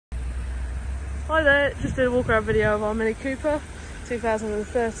Hi there, just did a walk around video of our Mini Cooper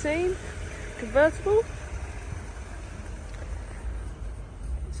 2013 convertible.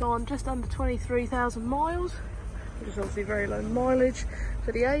 So on just under 23,000 miles, which is obviously very low mileage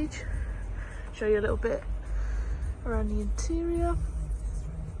for the age. Show you a little bit around the interior.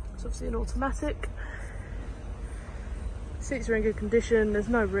 It's obviously an automatic. Seats are in good condition, there's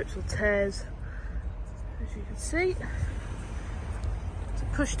no rips or tears, as you can see. It's a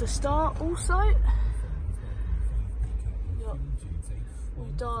push to start also. You've got all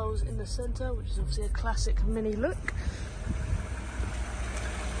your dials in the centre, which is obviously a classic Mini look.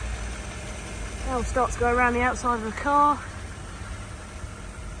 Now we'll start to go around the outside of the car.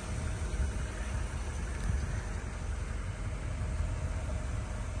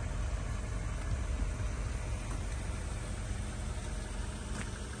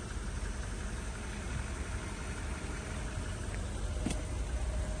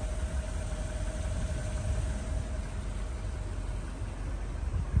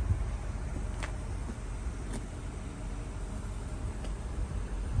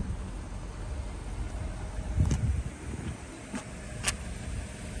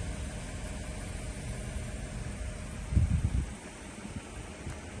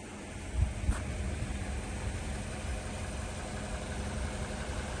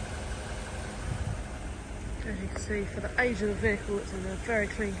 As you can see, for the age of the vehicle, it's in a very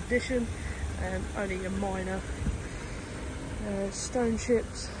clean condition, only a minor stone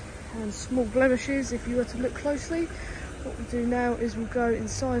chips and small blemishes if you were to look closely. What we'll do now is we'll go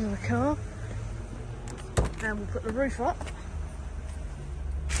inside of the car and we'll put the roof up.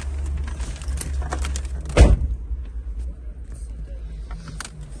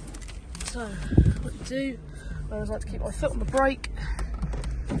 So what you do, I always like to keep my foot on the brake.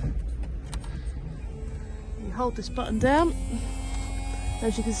 You hold this button down.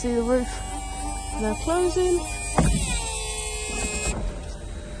 As you can see, the roof now closing.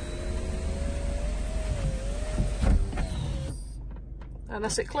 And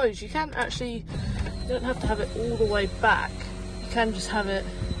that's it closed. You don't have to have it all the way back. You can just have it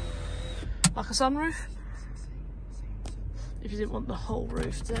like a sunroof if you didn't want the whole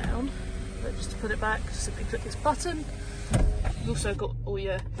roof down. But just to put it back, simply click this button. You've also got all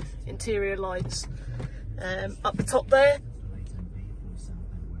your interior lights up the top there.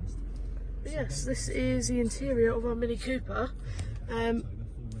 But yes, this is the interior of our Mini Cooper.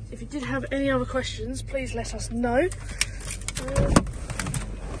 If you did have any other questions, please let us know.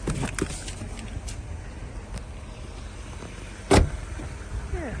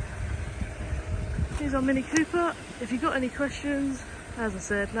 Yeah, here's our Mini Cooper. If you've got any questions, as I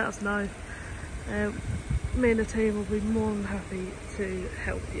said, let us know. Me and the team will be more than happy to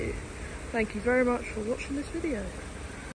help you. Thank you very much for watching this video.